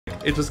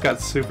It just got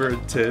super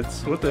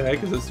intense. What the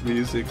heck is this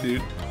music,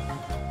 dude?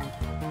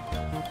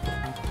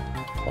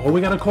 Oh,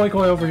 we got a Koi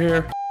Koi over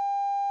here.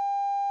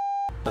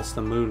 That's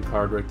the moon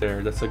card right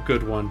there. That's a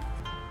good one.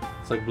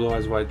 It's like Blue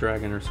Eyes White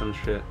Dragon or some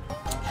shit.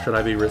 Should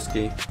I be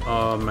risky?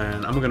 Oh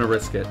man, I'm gonna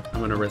risk it. I'm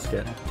gonna risk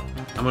it.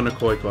 I'm gonna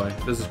Koi Koi.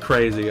 This is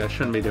crazy. I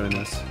shouldn't be doing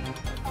this.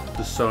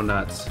 This is so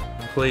nuts.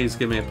 Please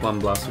give me a Plum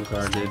Blossom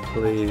card, dude.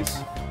 Please.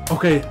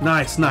 Okay,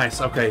 nice,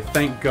 nice. Okay,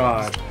 thank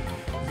God.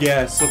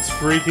 Yes, let's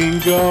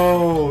freaking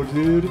go,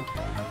 dude.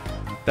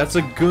 That's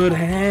a good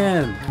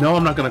hand. No,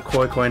 I'm not gonna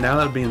Koi Koi now.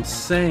 That'd be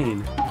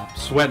insane. I'm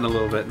sweating a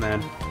little bit,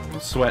 man. I'm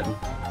sweating.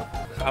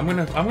 I'm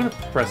gonna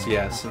press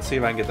yes and see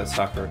if I can get that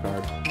Sakura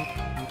card.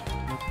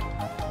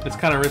 It's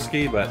kind of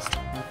risky, but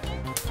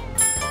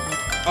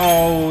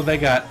oh, they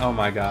got. Oh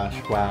my gosh!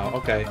 Wow.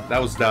 Okay,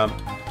 that was dumb.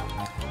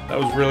 That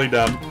was really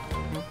dumb.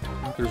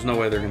 There's no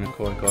way they're gonna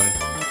Koi Koi.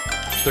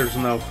 There's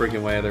no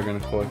freaking way they're gonna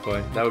Koi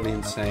Koi. That would be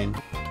insane.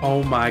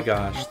 Oh my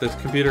gosh, this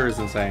computer is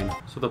insane.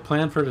 So the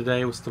plan for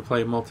today was to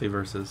play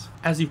Multiverses.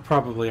 As you've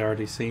probably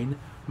already seen,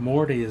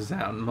 Morty is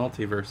out in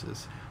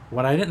Multiverses.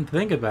 What I didn't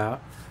think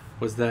about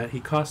was that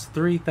he costs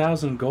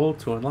 3,000 gold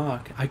to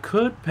unlock. I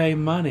could pay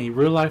money,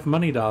 real life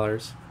money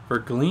dollars, for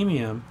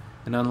Gleamium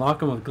and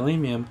unlock him with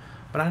Gleamium,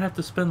 but I'd have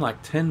to spend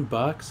like 10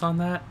 bucks on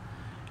that.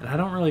 And I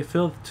don't really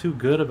feel too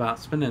good about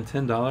spending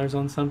 $10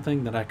 on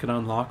something that I could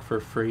unlock for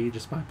free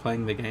just by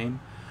playing the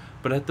game.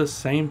 But at the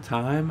same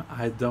time,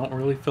 I don't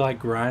really feel like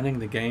grinding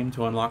the game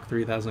to unlock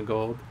 3,000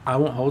 gold. I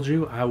won't hold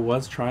you, I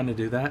was trying to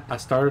do that. I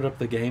started up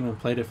the game and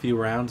played a few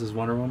rounds as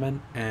Wonder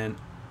Woman, and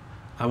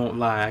I won't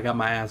lie, I got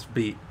my ass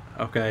beat,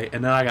 okay?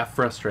 And then I got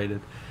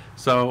frustrated.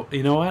 So,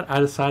 you know what? I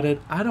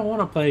decided I don't want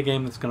to play a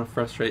game that's going to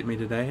frustrate me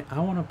today. I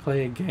want to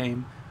play a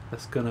game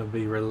that's going to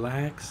be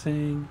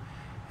relaxing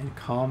and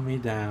calm me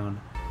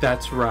down.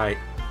 That's right,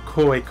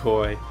 Koi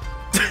Koi.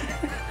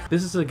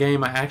 This is a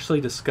game I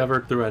actually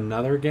discovered through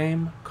another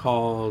game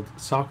called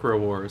Sakura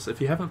Wars. If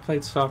you haven't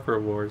played Sakura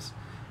Wars,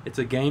 it's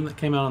a game that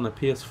came out on the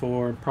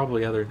PS4 and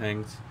probably other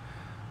things.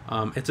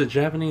 It's a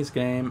Japanese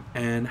game,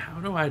 and how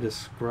do I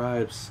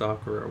describe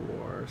Sakura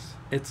Wars?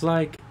 It's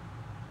like,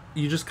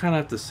 you just kind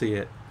of have to see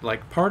it.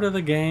 Like, part of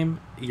the game,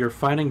 you're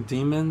fighting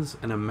demons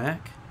in a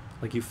mech.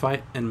 Like, you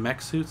fight in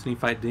mech suits and you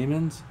fight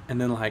demons.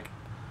 And then, like,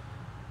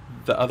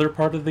 the other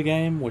part of the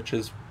game, which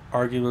is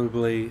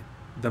arguably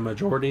the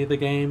majority of the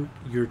game,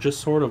 you're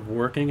just sort of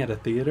working at a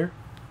theater.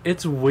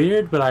 It's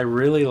weird, but I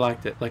really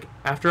liked it. Like,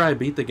 after I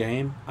beat the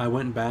game, I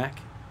went back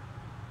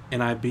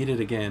and I beat it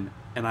again,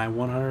 and I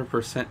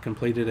 100%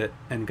 completed it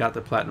and got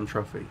the platinum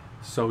trophy.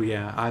 So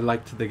yeah, I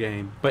liked the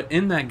game. But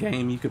in that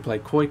game, you could play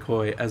Koi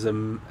Koi as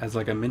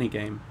like a mini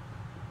game,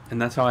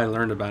 and that's how I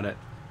learned about it.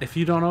 If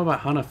you don't know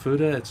about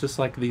Hanafuda, it's just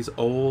like these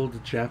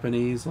old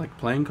Japanese like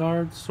playing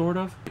cards, sort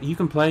of. You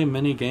can play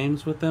many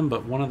games with them,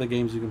 but one of the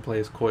games you can play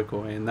is Koi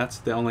Koi, and that's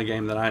the only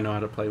game that I know how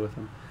to play with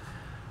them.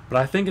 But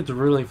I think it's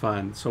really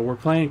fun, so we're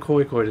playing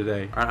Koi Koi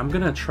today. I'm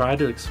gonna try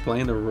to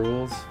explain the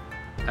rules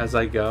as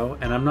I go,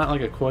 and I'm not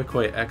like a Koi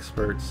Koi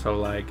expert, so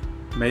like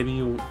maybe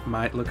you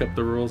might look up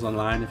the rules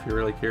online if you're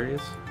really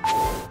curious.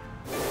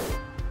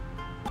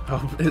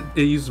 Oh,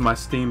 it uses my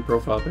Steam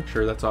profile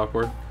picture. That's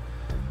awkward.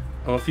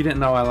 Oh, if you didn't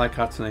know, I like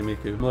Hatsune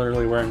Miku. I'm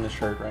literally wearing this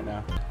shirt right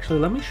now. Actually,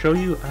 let me show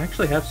you. I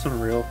actually have some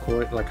real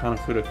Koi, like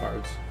Hanafuda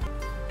cards.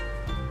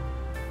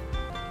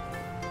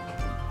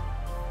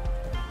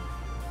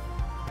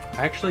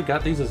 I actually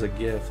got these as a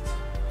gift.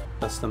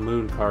 That's the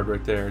moon card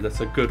right there.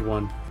 That's a good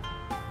one.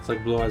 It's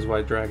like Blue Eyes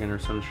White Dragon or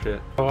some shit.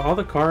 Oh, all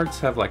the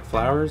cards have like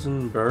flowers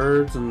and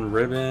birds and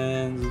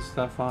ribbons and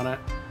stuff on it.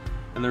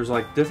 And there's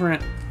like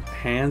different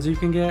hands you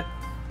can get.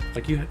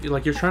 Like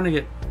you're trying to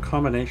get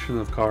combination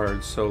of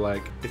cards. So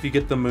like if you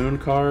get the moon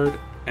card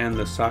and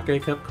the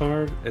sake cup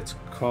card, it's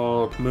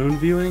called moon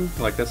viewing.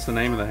 Like that's the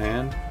name of the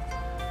hand.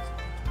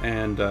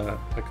 And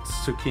like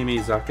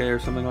Tsukimi Zake or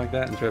something like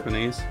that in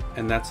Japanese.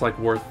 And that's like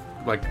worth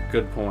like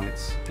good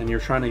points. And you're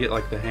trying to get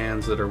like the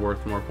hands that are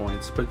worth more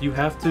points. But you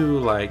have to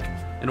like,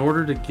 in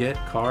order to get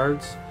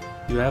cards,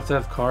 you have to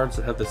have cards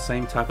that have the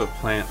same type of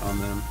plant on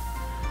them.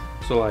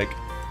 So like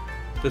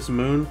this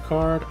moon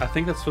card, I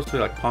think that's supposed to be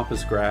like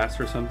pampas grass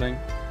or something.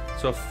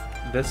 So if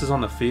this is on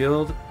the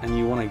field and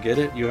you want to get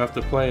it, you have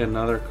to play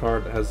another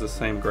card that has the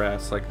same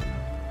grass, like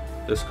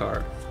this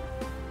card.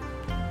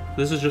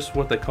 This is just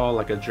what they call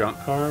like a junk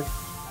card,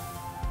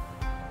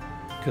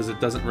 because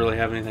it doesn't really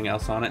have anything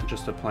else on it,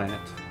 just a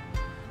plant.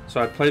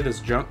 So I'd play this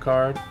junk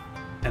card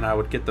and I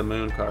would get the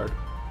moon card.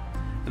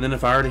 And then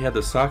if I already had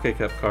the sake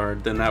cup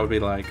card, then that would be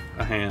like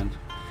a hand.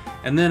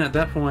 And then at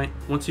that point,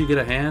 once you get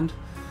a hand,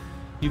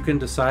 you can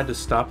decide to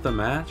stop the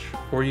match,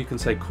 or you can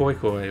say Koi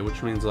Koi,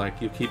 which means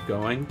like you keep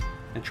going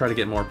and try to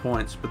get more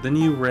points. But then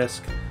you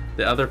risk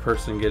the other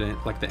person getting,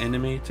 like the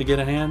enemy, to get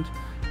a hand.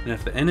 And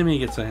if the enemy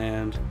gets a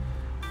hand,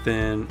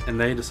 then and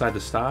they decide to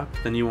stop,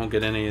 then you won't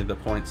get any of the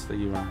points that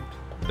you earned.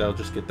 They'll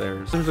just get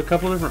theirs. There's a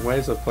couple different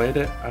ways I've played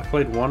it. I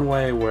played one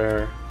way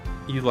where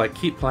you like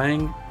keep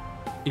playing.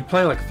 You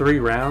play like 3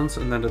 rounds,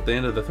 and then at the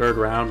end of the 3rd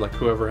round, like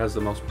whoever has the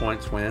most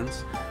points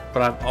wins.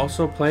 but I've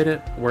also played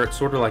it where it's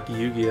sort of like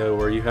Yu-Gi-Oh,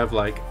 where you have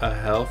like a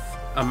health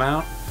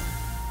amount,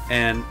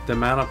 and the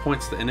amount of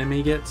points the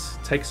enemy gets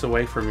takes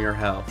away from your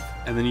health,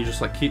 and then you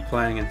just like keep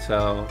playing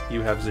until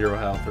you have 0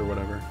 health or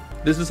whatever.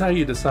 This is how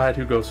you decide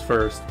who goes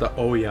first, the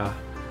Oya.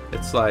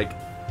 It's like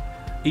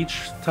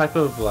each type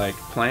of like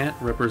plant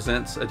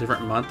represents a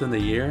different month in the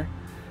year.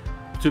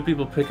 2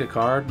 people pick a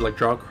card, like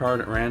draw a card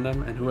at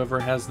random, and whoever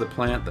has the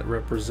plant that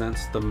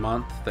represents the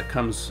month that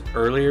comes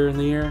earlier in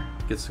the year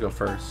gets to go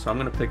first. So I'm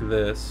gonna pick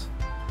this.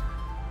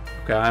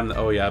 Okay, I'm the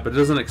Oya, but it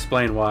doesn't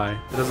explain why.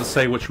 It doesn't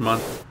say which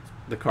month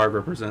the card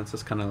represents.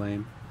 It's kind of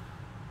lame.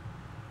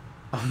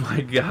 Oh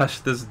my gosh,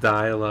 this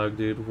dialogue,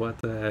 dude. What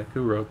the heck?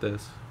 Who wrote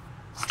this?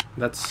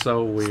 That's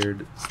so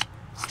weird.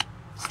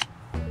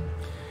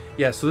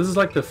 Yeah, so this is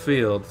like the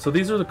field. So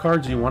these are the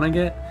cards you want to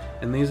get,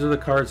 and these are the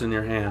cards in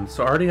your hand.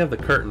 So I already have the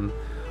curtain.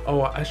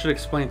 Oh, I should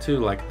explain too,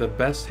 like the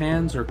best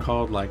hands are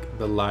called like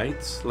the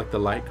lights, like the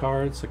light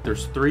cards. Like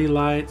there's 3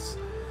 lights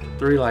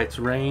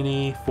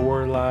rainy,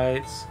 4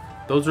 lights.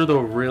 Those are the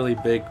really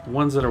big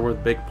ones that are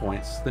worth big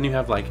points. Then you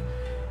have like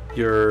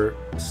your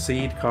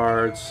seed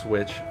cards,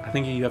 which I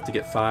think you have to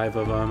get 5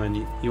 of them, and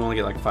you only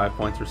get like 5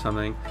 points or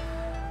something.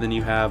 Then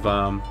you have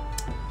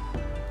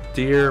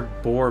deer,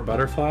 boar,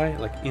 butterfly,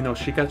 like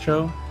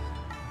Shikacho,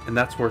 and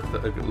that's worth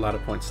a lot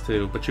of points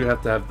too. But you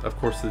have to have, of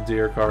course, the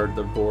deer card,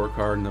 the boar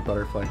card, and the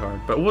butterfly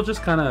card. But we'll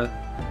just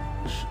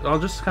I'll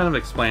just kind of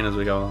explain as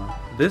we go along.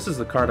 This is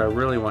the card I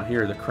really want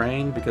here, the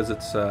crane, because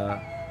it's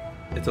a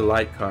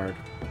light card.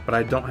 But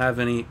I don't have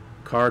any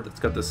card that's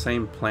got the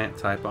same plant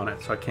type on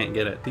it, so I can't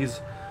get it.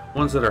 These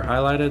ones that are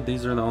highlighted,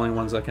 these are the only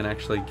ones I can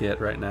actually get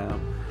right now.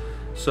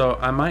 So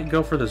I might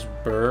go for this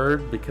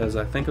bird because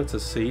I think it's a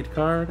seed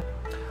card.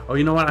 Oh,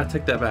 you know what? I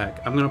take that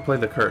back. I'm going to play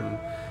the curtain.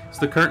 So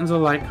the curtain's a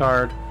light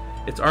card.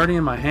 It's already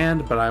in my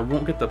hand, but I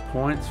won't get the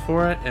points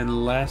for it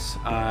unless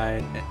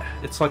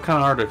it's like kind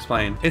of hard to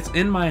explain. It's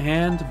in my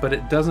hand, but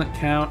it doesn't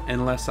count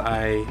unless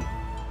I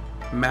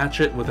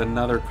match it with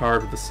another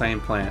card with the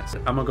same plants.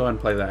 I'm gonna go ahead and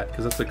play that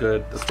because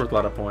that's worth a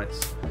lot of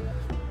points.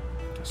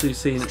 So you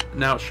see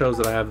now it shows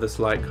that I have this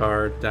light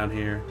card down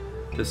here,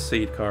 this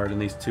seed card,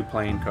 and these 2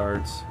 plain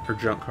cards or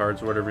junk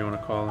cards, or whatever you want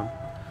to call them.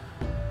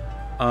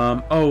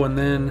 Oh, and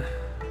then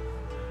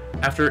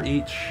after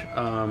each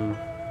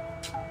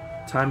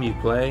time you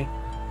play,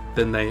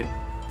 then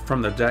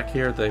from the deck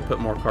here, they put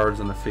more cards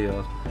in the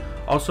field.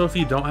 Also, if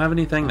you don't have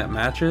anything that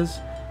matches,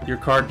 your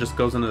card just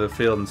goes into the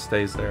field and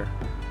stays there.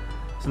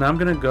 So now I'm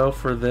gonna go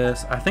for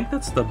this. I think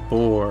that's the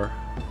boar.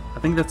 I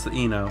think that's the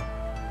Eno.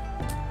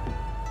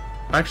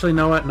 Actually, you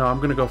know what? No, I'm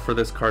gonna go for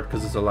this card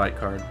because it's a light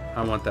card.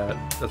 I want that.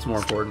 That's more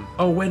important.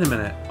 Oh, wait a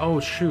minute. Oh,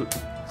 shoot.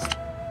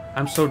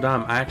 I'm so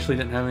dumb. I actually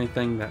didn't have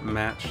anything that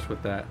matched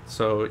with that.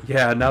 So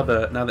yeah, now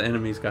the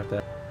enemy's got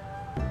that.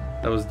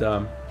 That was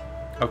dumb.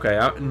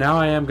 Okay, now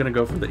I am gonna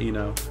go for the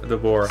Eno, the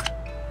boar.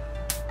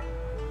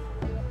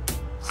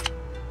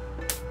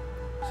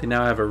 See,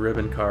 now I have a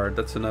ribbon card.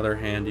 That's another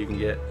hand you can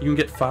get. You can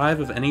get 5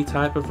 of any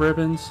type of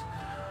ribbons,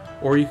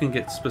 or you can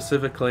get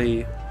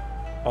specifically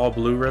all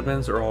blue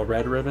ribbons or all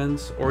red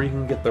ribbons, or you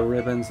can get the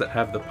ribbons that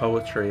have the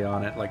poetry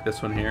on it, like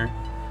this one here,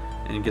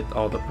 and you get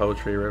all the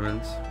poetry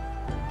ribbons.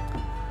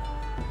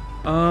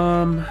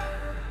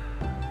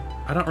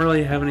 I don't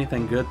really have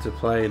anything good to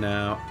play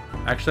now.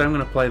 Actually, I'm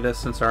gonna play this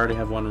since I already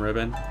have 1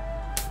 ribbon.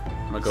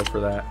 I'm gonna go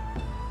for that.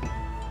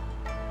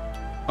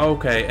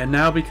 Okay, and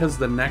now because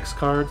the next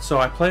card, so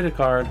I played a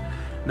card,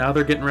 now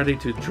they're getting ready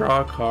to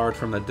draw a card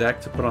from the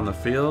deck to put on the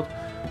field,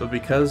 but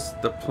because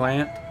the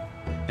plant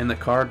in the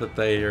card that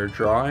they are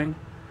drawing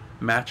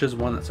matches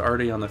one that's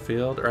already on the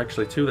field, or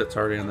actually 2 that's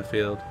already on the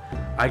field,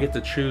 I get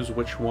to choose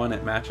which one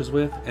it matches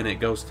with, and it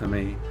goes to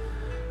me.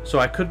 So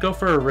I could go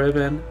for a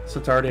ribbon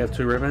since I already have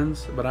 2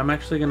 ribbons, but I'm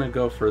actually going to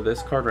go for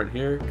this card right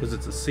here because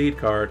it's a seed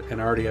card and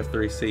I already have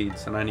 3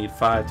 seeds and I need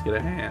 5 to get a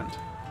hand.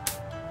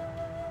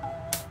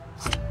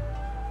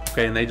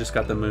 Okay, and they just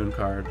got the moon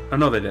card. Oh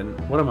no, they didn't.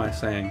 What am I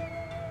saying?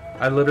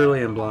 I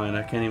literally am blind.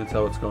 I can't even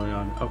tell what's going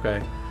on.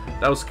 Okay,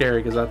 that was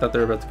scary because I thought they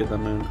were about to get the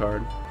moon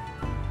card.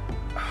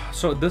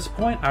 So at this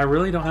point, I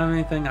really don't have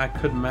anything I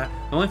could match.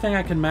 The only thing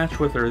I can match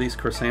with are these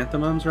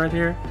chrysanthemums right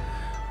here.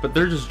 But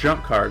they're just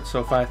junk cards, so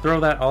if I throw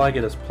that, all I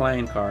get is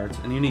plain cards,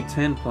 and you need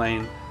 10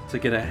 plain to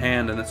get a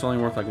hand, and it's only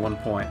worth like 1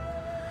 point.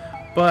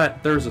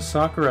 But there's a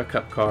Sakura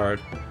Cup card,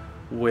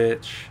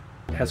 which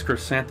has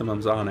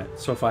chrysanthemums on it.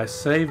 So if I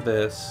save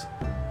this,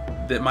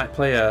 that might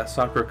play a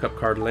Sakura Cup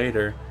card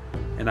later,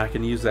 and I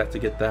can use that to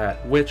get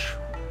that, which,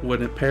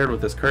 when it paired with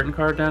this curtain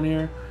card down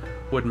here,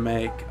 would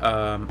make,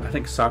 I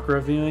think,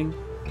 Sakura viewing,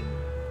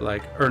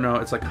 or no,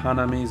 it's like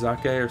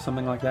Hanamizake or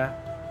something like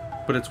that.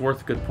 But it's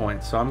worth good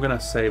points, so I'm gonna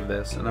save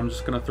this, and I'm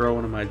just gonna throw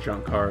one of my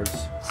junk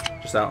cards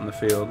just out in the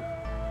field.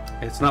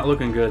 It's not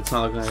looking good. It's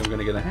not looking like I'm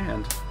gonna get a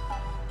hand.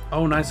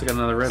 Oh, nice! I got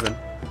another ribbon.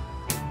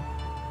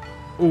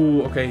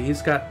 Ooh, okay.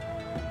 He's got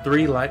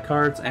 3 light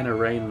cards and a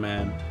Rain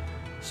Man.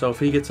 So if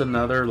he gets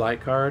another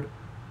light card,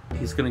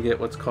 he's gonna get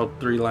what's called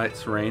 3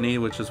 lights rainy,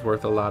 which is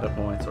worth a lot of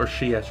points. Or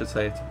she, I should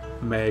say. It's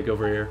Meg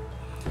over here.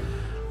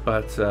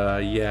 But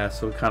yeah,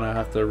 so we kind of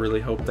have to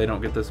really hope they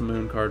don't get this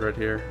moon card right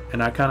here.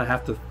 And I kind of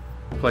have to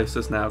place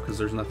this now because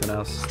there's nothing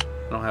else.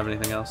 I don't have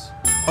anything else.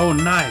 Oh,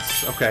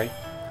 nice. Okay.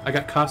 I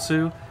got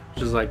Kasu,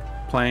 which is like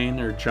plain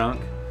or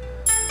junk.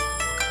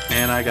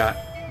 And I got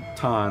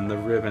Tan, the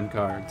ribbon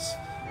cards.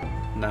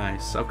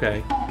 Nice.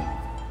 Okay.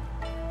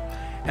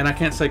 And I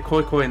can't say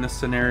Koi Koi in this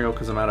scenario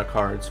because I'm out of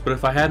cards. But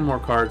if I had more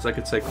cards, I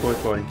could say Koi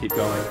Koi and keep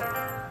going.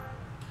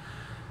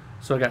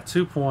 So I got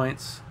 2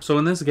 points. So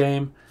in this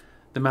game,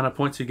 the amount of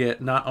points you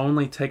get not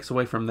only takes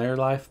away from their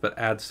life, but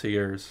adds to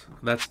yours.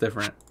 That's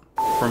different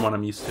from what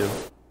I'm used to.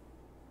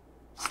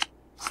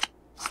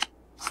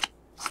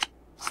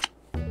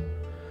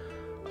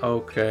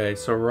 Okay,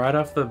 so right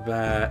off the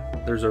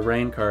bat, there's a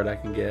rain card I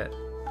can get.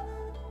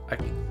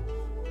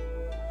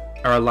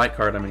 Or a light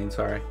card, I mean,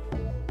 sorry.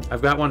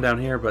 I've got one down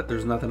here, but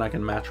there's nothing I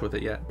can match with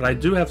it yet. But I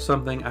do have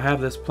something. I have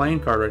this plain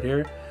card right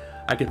here.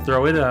 I could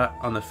throw it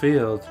on the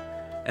field,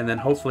 and then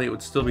hopefully it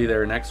would still be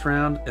there next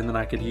round, and then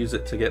I could use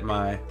it to get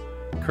my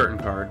curtain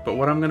card. But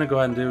what I'm gonna go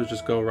ahead and do is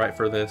just go right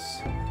for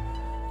this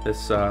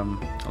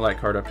light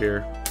card up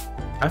here.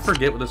 I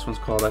forget what this one's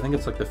called. I think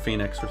it's like the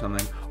Phoenix or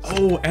something.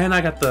 Oh, and I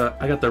got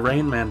the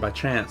Rain Man by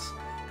chance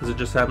because it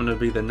just happened to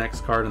be the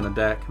next card in the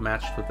deck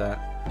matched with that.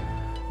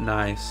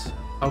 Nice.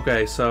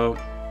 Okay, so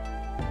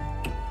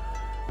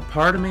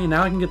part of me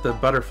now I can get the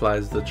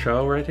butterflies, the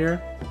Cho right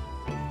here.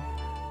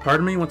 Part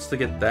of me wants to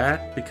get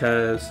that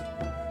because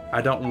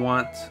I don't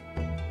want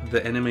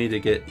the enemy to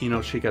get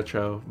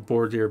Shikacho,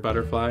 Boardier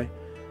Butterfly,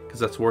 because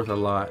that's worth a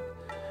lot.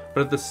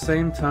 But at the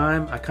same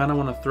time, I kind of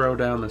want to throw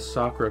down the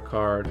Sakura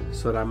card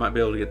so that I might be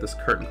able to get this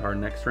curtain card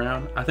next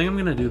round. I think I'm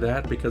going to do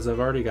that because I've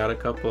already got a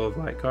couple of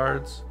light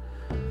cards.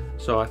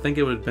 So I think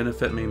it would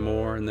benefit me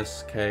more in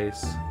this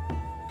case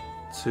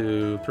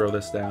to throw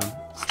this down.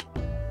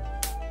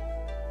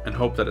 And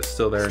hope that it's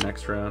still there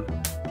next round.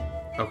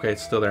 Okay,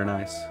 it's still there,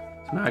 nice.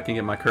 So now I can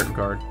get my curtain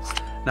card.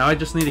 Now I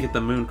just need to get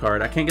the moon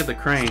card. I can't get the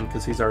crane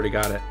because he's already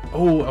got it.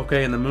 Oh,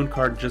 okay, and the moon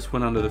card just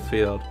went onto the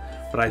field.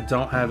 But I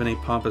don't have any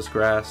pampas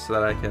grass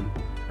that I can...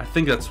 I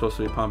think that's supposed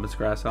to be pampas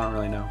grass, I don't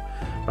really know.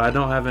 But I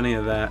don't have any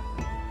of that.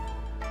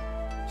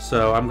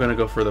 So I'm going to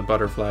go for the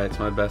butterfly. It's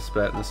my best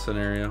bet in this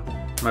scenario.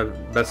 My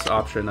best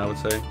option, I would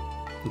say.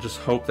 And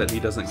just hope that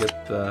he doesn't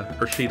get the...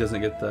 or she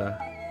doesn't get the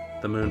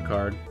moon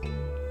card.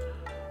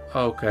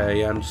 Okay,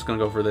 yeah, I'm just going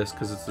to go for this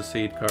because it's the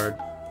seed card.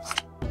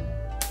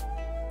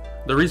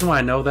 The reason why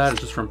I know that is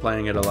just from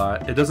playing it a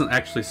lot. It doesn't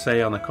actually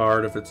say on the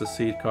card if it's a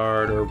seed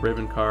card or a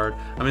ribbon card.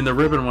 I mean, the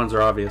ribbon ones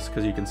are obvious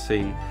because you can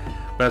see.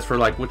 But as for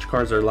like which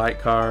cards are light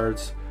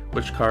cards,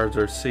 which cards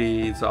are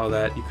seeds, all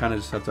that, you kind of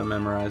just have to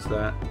memorize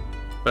that.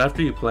 But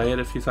after you play it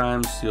a few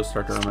times, you'll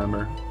start to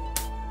remember.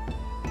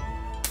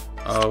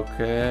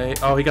 Okay.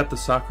 Oh, he got the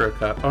Sakura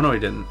cup. Oh, no, he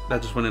didn't.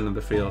 That just went into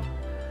the field.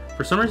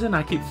 For some reason,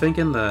 I keep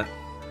thinking the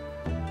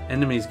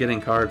enemy's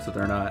getting cards that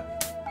they're not.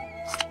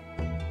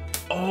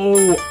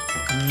 Oh,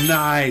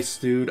 nice,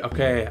 dude.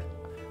 Okay,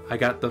 I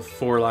got the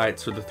 4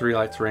 lights or the 3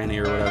 lights rainy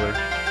or whatever.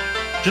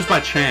 Just by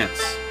chance.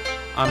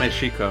 Ame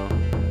Shiko.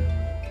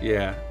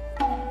 Yeah.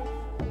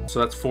 So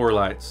that's 4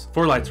 lights.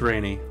 4 lights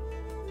rainy.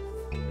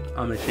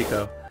 Ame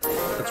Shiko.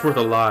 That's worth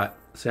a lot.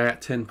 See, I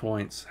got 10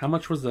 points. How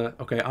much was the...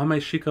 Okay, Ame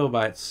Shiko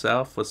by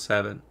itself was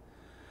 7.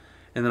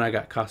 And then I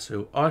got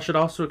Kasu. Oh, I should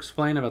also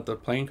explain about the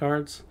playing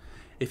cards.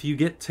 If you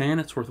get 10,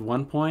 it's worth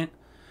 1 point.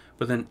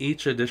 But then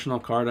each additional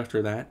card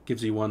after that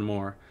gives you 1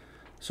 more.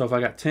 So if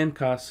I got 10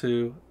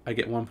 Kasu, I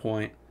get 1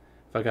 point.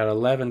 If I got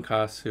 11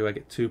 Kasu, I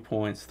get 2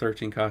 points.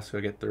 13 Kasu,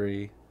 I get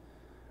 3.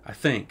 I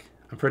think.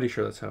 I'm pretty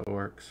sure that's how it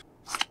works.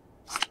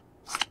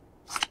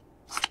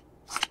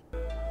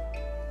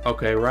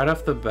 Okay, right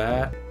off the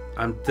bat,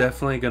 I'm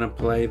definitely going to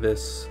play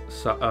this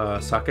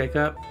Sake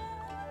Cup.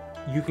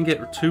 You can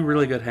get 2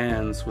 really good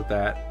hands with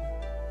that.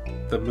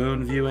 The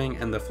moon viewing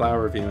and the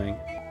flower viewing.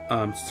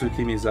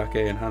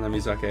 Tsukimizake and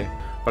Hanamizake.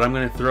 But I'm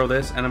going to throw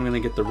this and I'm going to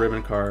get the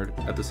ribbon card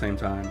at the same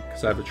time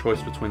because I have a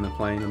choice between the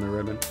plain and the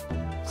ribbon.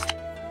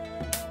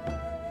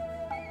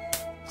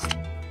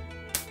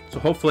 So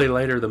hopefully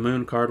later the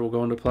moon card will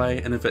go into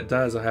play, and if it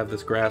does, I have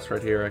this grass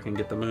right here I can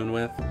get the moon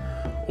with.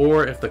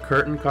 Or if the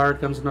curtain card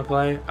comes into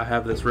play, I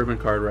have this ribbon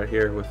card right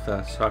here with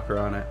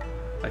Sakura on it.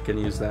 I can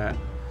use that.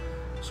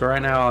 So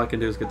right now all I can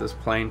do is get this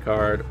plain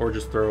card or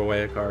just throw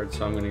away a card,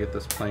 so I'm going to get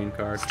this plain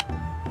card.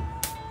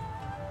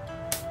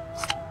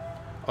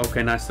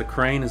 Okay, nice. The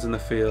crane is in the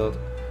field,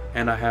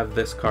 and I have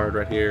this card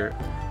right here.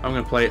 I'm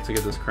going to play it to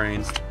get this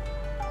crane.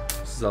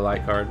 This is a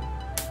light card.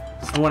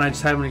 Oh, and I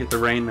just happen to get the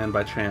Rain Man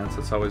by chance.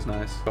 That's always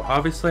nice. So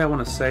obviously I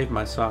want to save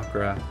my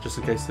Sakura, just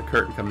in case the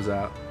curtain comes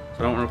out. So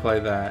I don't want to play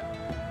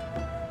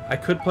that. I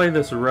could play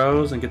this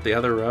rose and get the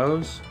other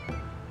rose,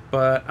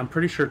 but I'm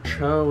pretty sure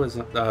Cho is,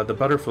 the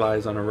butterfly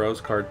is on a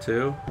rose card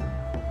too.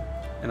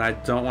 And I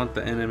don't want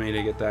the enemy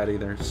to get that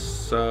either.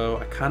 So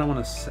I kind of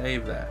want to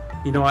save that.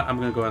 You know what? I'm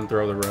going to go ahead and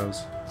throw the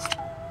rose.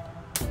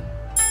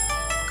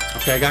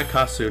 Okay, I got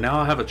Kasu. Now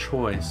I'll have a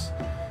choice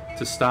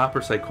to stop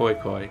or say Koi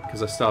Koi,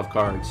 because I still have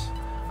cards.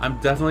 I'm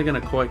definitely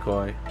going to Koi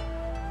Koi.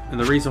 And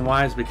the reason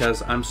why is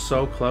because I'm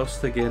so close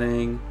to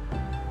getting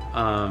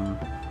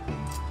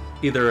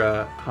either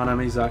a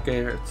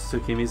Hanamizake or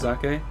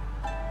Tsukimizake,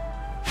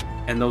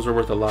 and those are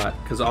worth a lot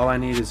because all I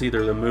need is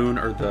either the moon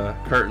or the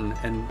curtain,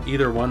 and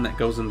either one that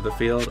goes into the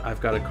field,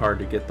 I've got a card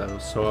to get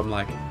those. So I'm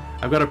like,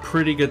 I've got a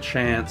pretty good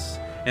chance,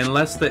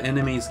 unless the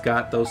enemies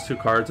got those 2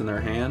 cards in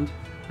their hand,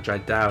 which I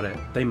doubt it.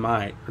 They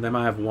might, or they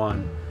might have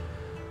 1.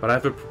 But I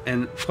have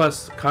and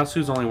plus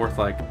Kasu's only worth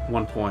like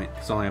 1 point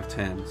because I only have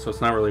 10, so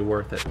it's not really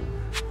worth it.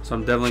 So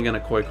I'm definitely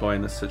gonna koi koi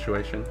in this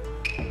situation.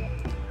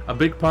 A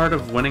big part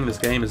of winning this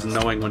game is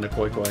knowing when to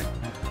koi koi.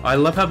 I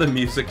love how the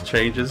music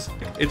changes.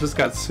 It just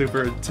got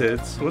super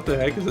intense. What the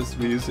heck is this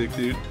music,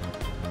 dude?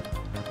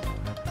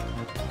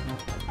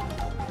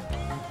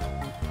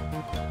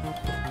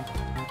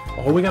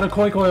 Oh, we got a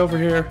koi koi over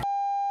here.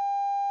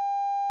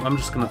 I'm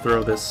just gonna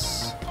throw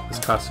this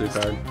Kasu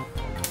card.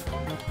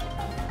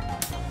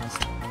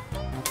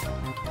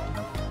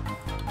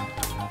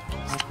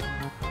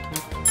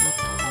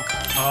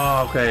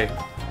 Oh, okay.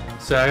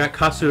 So I got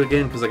Kasu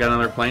again because I got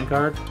another plane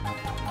card.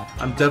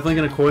 I'm definitely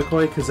going to koi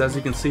koi because as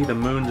you can see, the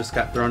moon just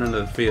got thrown into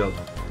the field.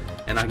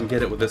 And I can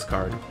get it with this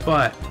card.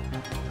 But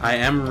I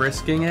am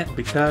risking it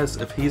because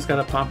if he's got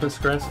a Pampas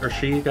Grass, or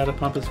she got a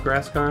Pampas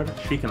Grass card,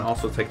 she can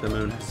also take the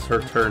moon. It's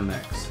her turn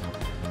next.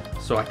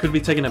 So I could be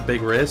taking a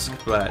big risk,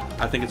 but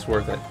I think it's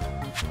worth it.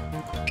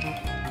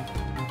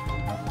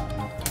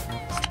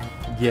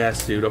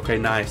 Yes, dude. Okay,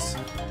 nice.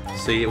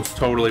 See, it was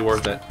totally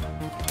worth it.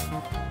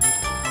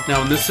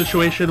 Now in this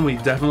situation, we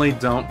definitely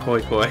don't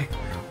koi koi.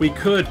 We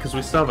could, because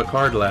we still have a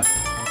card left.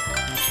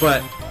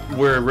 But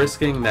we're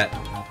risking that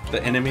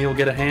the enemy will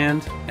get a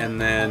hand, and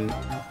then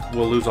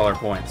we'll lose all our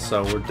points.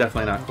 So we're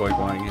definitely not koi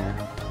koiing here.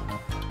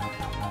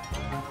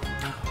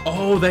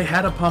 Oh, they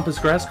had a Pampas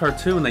Grass card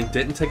too, and they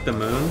didn't take the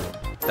moon?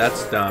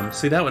 That's dumb.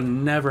 See, that would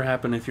never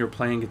happen if you were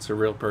playing against a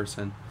real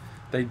person.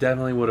 They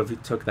definitely would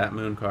have took that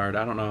moon card.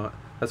 I don't know.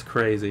 That's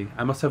crazy.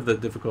 I must have the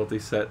difficulty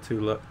set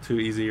too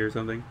easy or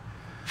something.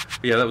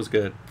 But yeah, that was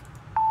good.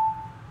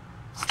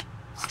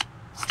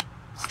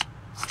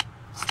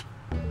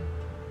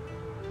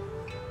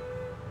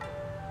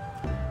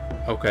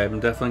 Okay, I'm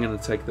definitely going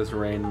to take this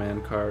Rain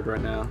Man card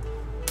right now.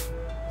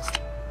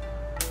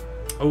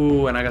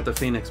 Oh, and I got the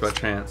Phoenix by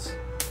chance.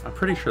 I'm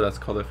pretty sure that's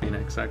called a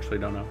Phoenix. I actually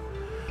don't know.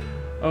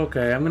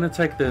 Okay, I'm going to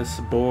take this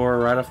boar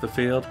right off the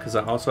field because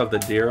I also have the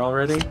deer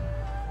already.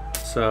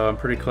 So I'm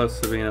pretty close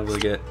to being able to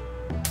get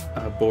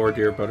a boar,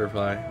 deer,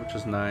 butterfly, which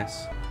is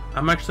nice.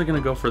 I'm actually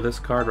going to go for this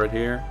card right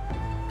here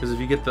because if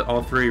you get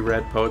all 3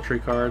 red poetry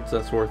cards,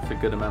 that's worth a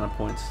good amount of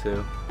points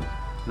too.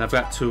 And I've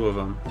got 2 of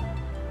them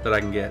that I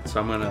can get,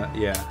 so I'm gonna,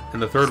 yeah.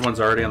 And the 3rd one's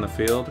already on the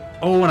field.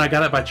 Oh, and I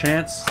got it by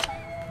chance.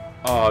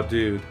 Oh,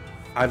 dude,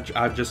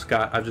 I've just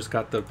got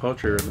the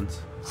poetry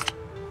ribbons.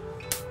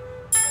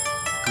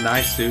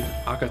 Nice, dude.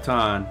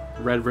 Akatan,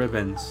 red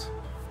ribbons,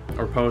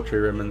 or poetry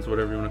ribbons,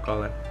 whatever you want to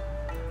call it.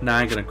 Nah,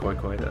 I ain't gonna koi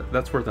koi that.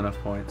 That's worth enough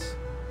points.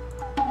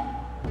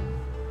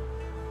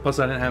 Plus,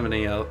 I didn't have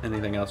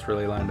anything else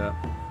really lined up.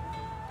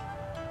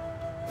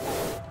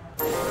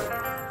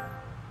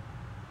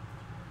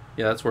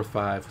 Yeah, that's worth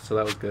 5, so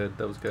that was good.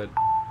 That was good.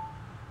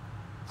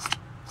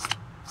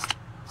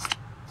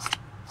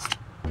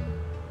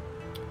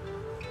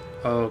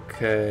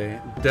 Okay,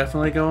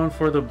 definitely going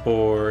for the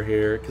boar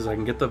here, because I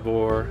can get the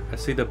boar. I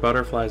see the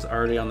butterflies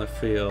already on the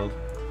field.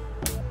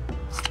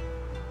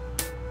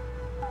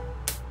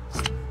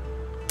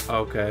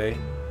 Okay,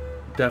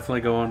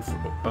 definitely going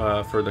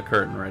for the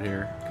curtain right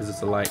here, because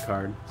it's a light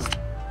card.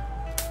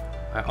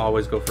 I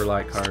always go for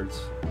light cards,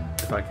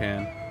 if I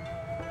can.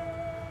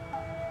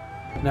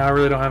 Now I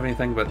really don't have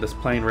anything but this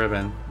plain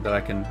ribbon that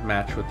I can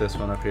match with this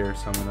one up here,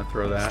 so I'm going to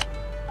throw that.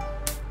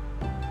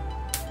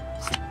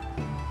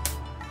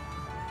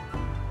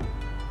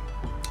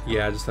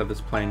 Yeah, I just have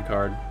this plain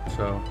card,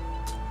 so...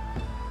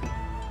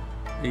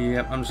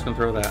 Yep, I'm just going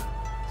to throw that.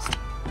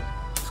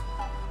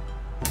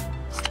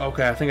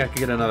 Okay, I think I could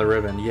get another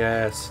ribbon.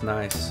 Yes,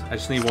 nice. I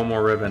just need one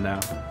more ribbon now.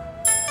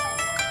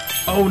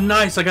 Oh,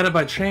 nice! I got it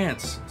by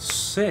chance!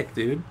 Sick,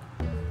 dude.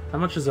 How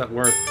much is that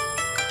worth?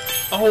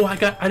 Oh, I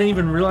didn't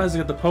even realize I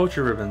got the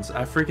poetry ribbons.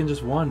 I freaking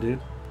just won, dude.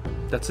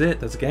 That's it.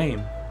 That's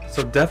game.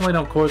 So definitely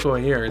don't koi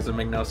koi here, because it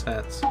make no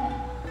sense.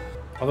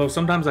 Although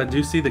sometimes I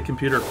do see the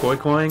computer koi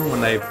koiing when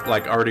they've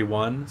like already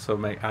won. So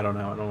I don't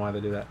know why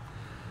they do that.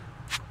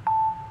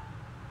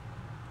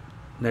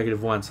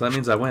 -1. So that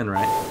means I win,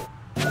 right?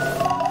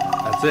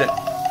 That's it.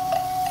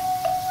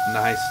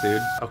 Nice,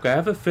 dude. Okay, I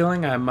have a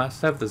feeling I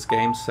must have this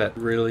game set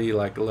really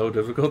like low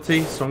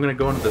difficulty. So I'm gonna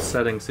go into the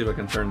settings, see if I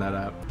can turn that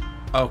up.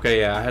 Okay,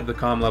 yeah, I had the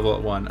calm level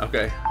at 1.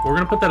 Okay, we're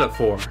gonna put that at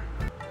 4.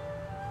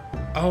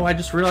 Oh, I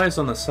just realized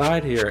on the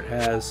side here it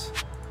has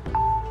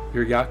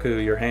your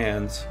Yaku, your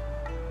hands.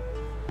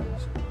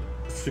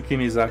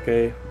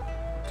 Tsukimizake,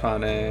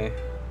 Tane,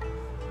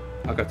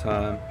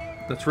 Akatan.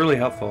 That's really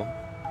helpful.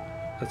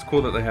 That's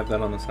cool that they have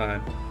that on the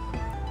side.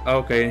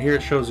 Okay, and here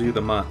it shows you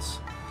the months.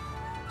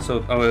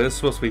 So, oh, this is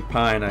supposed to be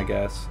pine, I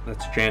guess.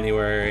 That's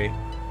January,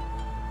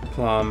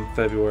 plum,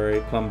 February,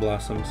 plum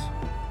blossoms.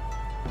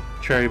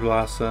 Cherry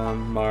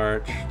blossom,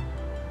 March,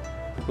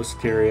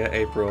 wisteria,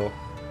 April,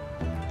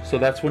 So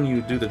that's when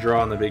you do the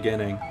draw in the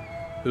beginning.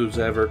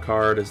 Whoever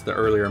card is the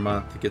earlier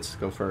month gets to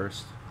go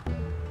first.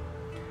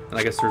 And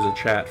I guess there's a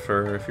chat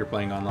for if you're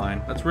playing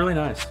online. That's really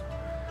nice.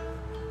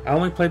 I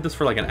only played this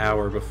for like an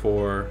hour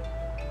before,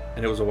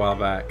 and it was a while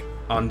back,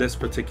 on this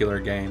particular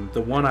game.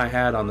 The one I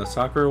had on the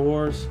Sakura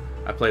Wars,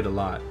 I played a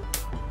lot.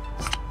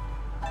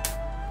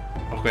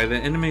 Okay, the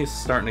enemy's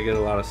starting to get a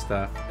lot of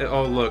stuff.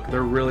 Oh look,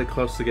 they're really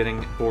close to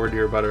getting boar,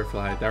 deer,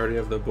 butterfly. They already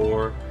have the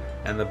boar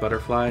and the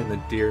butterfly, and the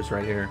deer's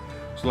right here.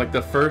 So like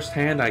the first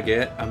hand I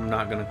get, I'm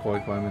not gonna koi,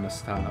 I'm gonna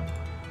stop.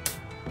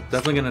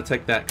 Definitely gonna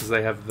take that because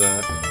they have the...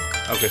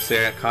 Okay, so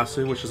I got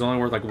Kasu, which is only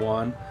worth like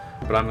 1,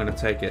 but I'm gonna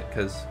take it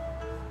because...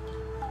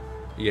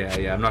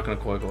 Yeah, I'm not gonna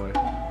koi.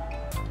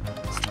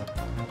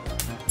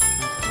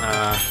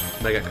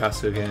 They got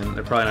Kasu again.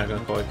 They're probably not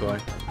gonna koi.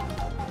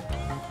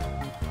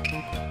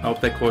 I hope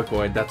they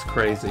koi. That's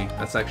crazy.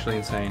 That's actually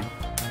insane.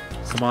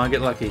 Come on,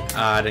 get lucky.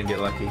 I didn't get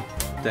lucky.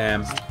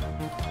 Damn.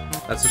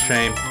 That's a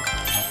shame.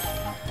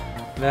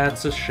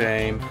 That's a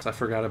shame. I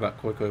forgot about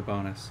koi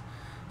bonus.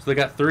 So they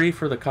got 3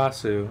 for the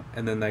Kasu,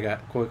 and then they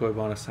got koi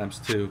bonus times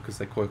 2 because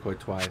they koi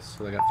twice.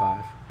 So they got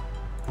 5.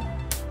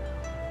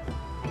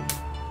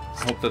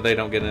 Hope that they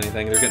don't get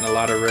anything. They're getting a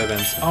lot of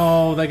ribbons.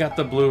 Oh, they got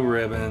the blue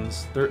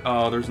ribbons.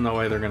 Oh, there's no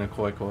way they're gonna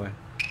koi.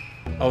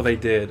 Oh, they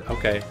did.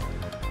 Okay.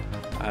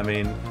 I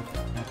mean,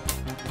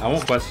 I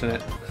won't question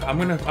it. I'm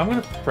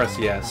gonna press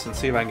yes and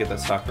see if I can get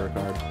that Sakura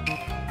card.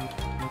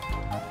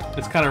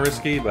 It's kind of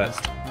risky, but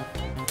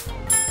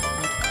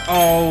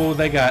oh,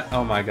 they got.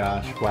 Oh my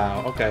gosh!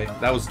 Wow. Okay,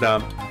 that was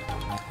dumb.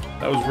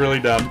 That was really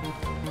dumb.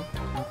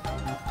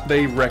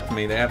 They wrecked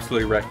me. They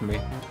absolutely wrecked me.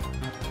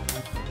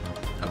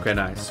 Okay,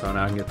 nice. So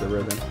now I can get the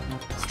ribbon.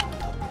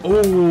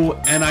 Oh,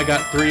 and I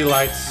got 3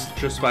 lights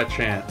just by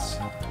chance.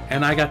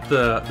 And I got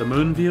the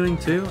moon viewing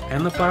too,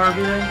 and the flower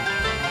viewing.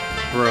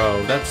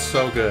 Bro, that's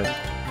so good.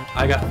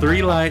 I got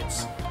 3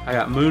 lights, I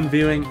got moon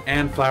viewing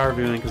and flower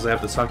viewing because I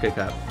have the sake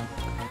cup.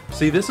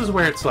 See, this is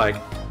where it's like,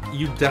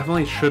 you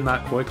definitely should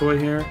not koi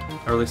here,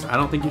 or at least I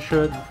don't think you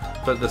should.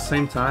 But at the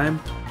same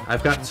time,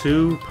 I've got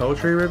 2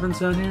 poetry ribbons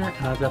down here,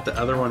 and I've got the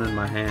other one in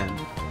my hand.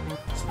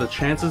 So the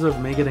chances of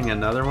me getting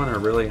another one are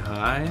really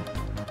high.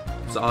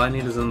 So all I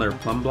need is in their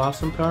Plum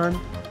Blossom card.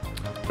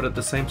 But at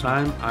the same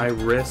time, I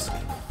risk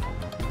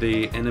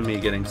the enemy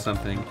getting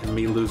something and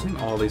me losing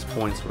all these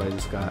points what I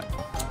just got.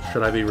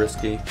 Should I be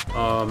risky?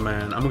 Oh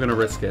man, I'm gonna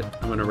risk it.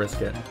 I'm gonna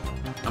risk it.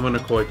 I'm gonna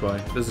koi.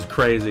 This is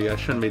crazy. I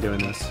shouldn't be doing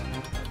this.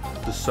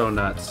 This is so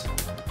nuts.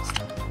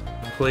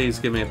 Please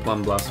give me a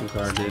Plum Blossom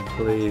card, dude.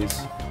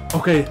 Please.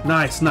 Okay,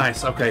 nice.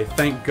 Okay,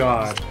 thank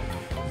God.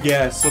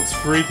 Yes, let's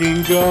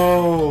freaking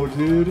go,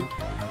 dude.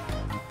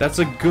 That's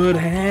a good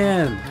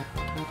hand.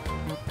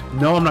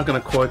 No, I'm not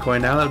gonna koi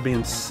now. That'd be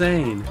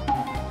insane.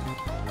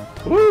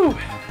 Woo!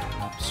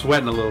 I'm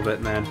sweating a little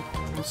bit, man.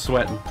 I'm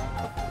sweating.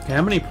 Okay,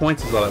 how many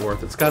points is all that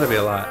worth? It's gotta be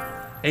a lot.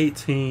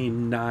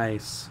 18.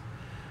 Nice.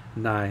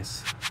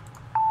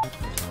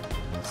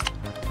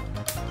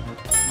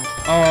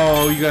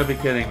 Oh, you gotta be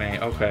kidding me.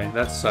 Okay,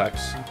 that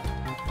sucks.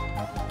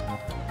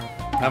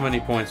 How many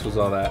points was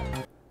all that?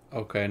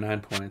 Okay,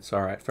 9 points.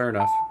 Alright, fair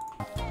enough.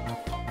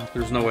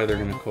 There's no way they're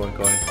gonna koi.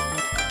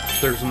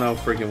 There's no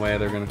freaking way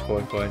they're gonna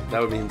koi.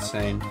 That would be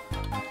insane.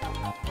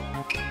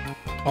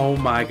 Oh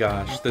my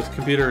gosh, this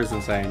computer is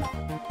insane.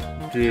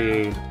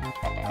 Dude.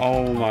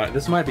 Oh my,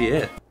 this might be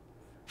it.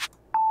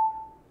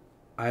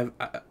 I've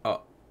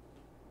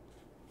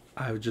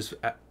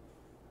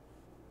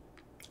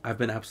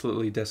been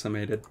absolutely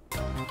decimated.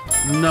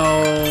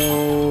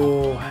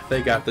 No,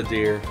 they got the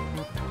deer.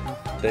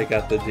 They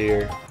got the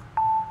deer.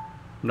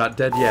 I'm not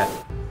dead yet.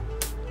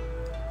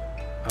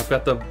 I've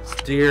got the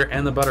deer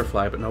and the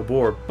butterfly, but no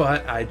boar.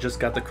 But I just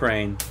got the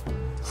crane.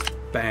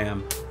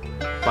 Bam.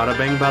 Bada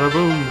bing, bada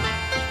boom.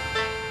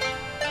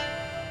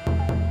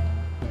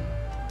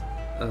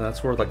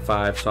 That's worth like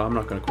 5, so I'm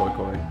not gonna koi.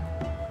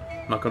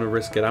 I'm not gonna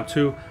risk it. I'm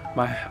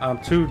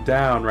too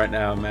down right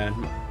now, man.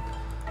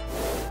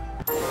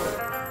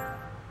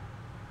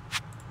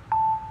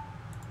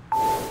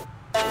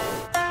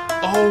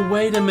 Oh,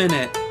 wait a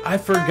minute. I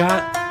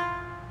forgot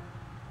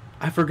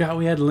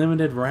we had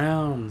limited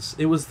rounds.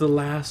 It was the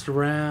last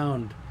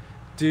round.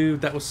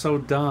 Dude, that was so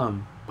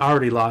dumb. I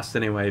already lost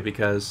anyway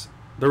because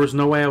there was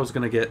no way I was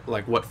going to get,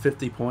 like, what,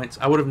 50 points?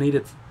 I would have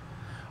needed...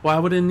 Well, I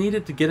would have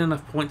needed to get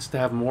enough points to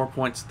have more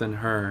points than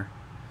her.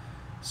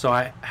 So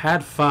I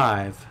had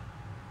 5.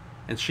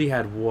 And she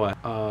had, what,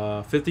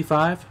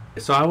 55?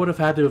 So I would have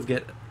had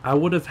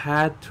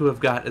to have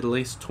got at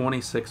least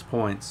 26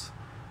 points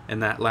in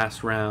that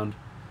last round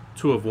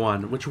to have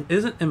won, which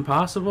isn't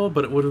impossible,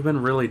 but it would have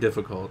been really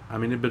difficult. I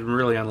mean, it'd been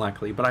really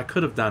unlikely, but I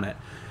could have done it.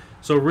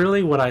 So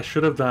really what I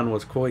should have done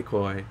was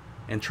koi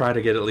and try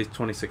to get at least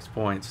 26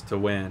 points to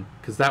win,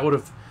 because that would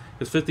have,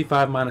 because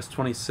 55 minus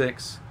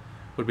 26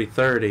 would be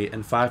 30,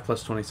 and 5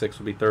 plus 26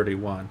 would be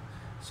 31.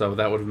 So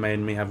that would have made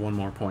me have 1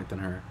 more point than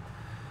her.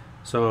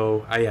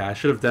 So yeah, I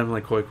should have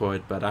definitely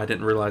koi-koi'd, but I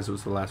didn't realize it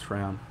was the last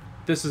round.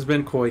 This has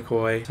been koi.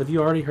 Have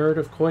you already heard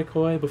of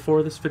koi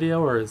before this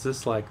video, or is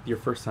this like your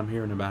first time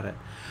hearing about it?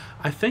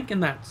 I think in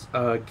that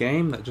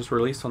game that just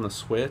released on the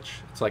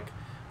Switch, it's like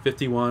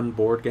 51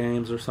 board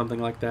games or something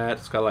like that.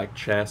 It's got like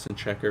chess and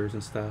checkers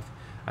and stuff.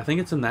 I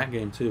think it's in that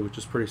game too, which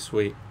is pretty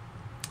sweet.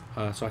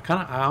 So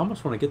I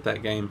almost want to get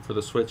that game for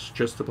the Switch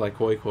just to play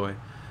Koi Koi.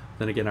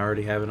 Then again, I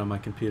already have it on my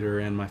computer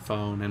and my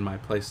phone and my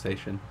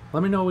PlayStation.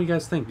 Let me know what you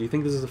guys think. Do you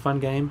think this is a fun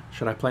game?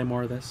 Should I play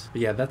more of this?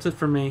 But yeah, that's it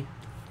for me.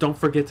 Don't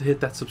forget to hit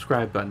that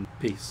subscribe button.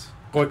 Peace.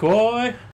 Koi Koi!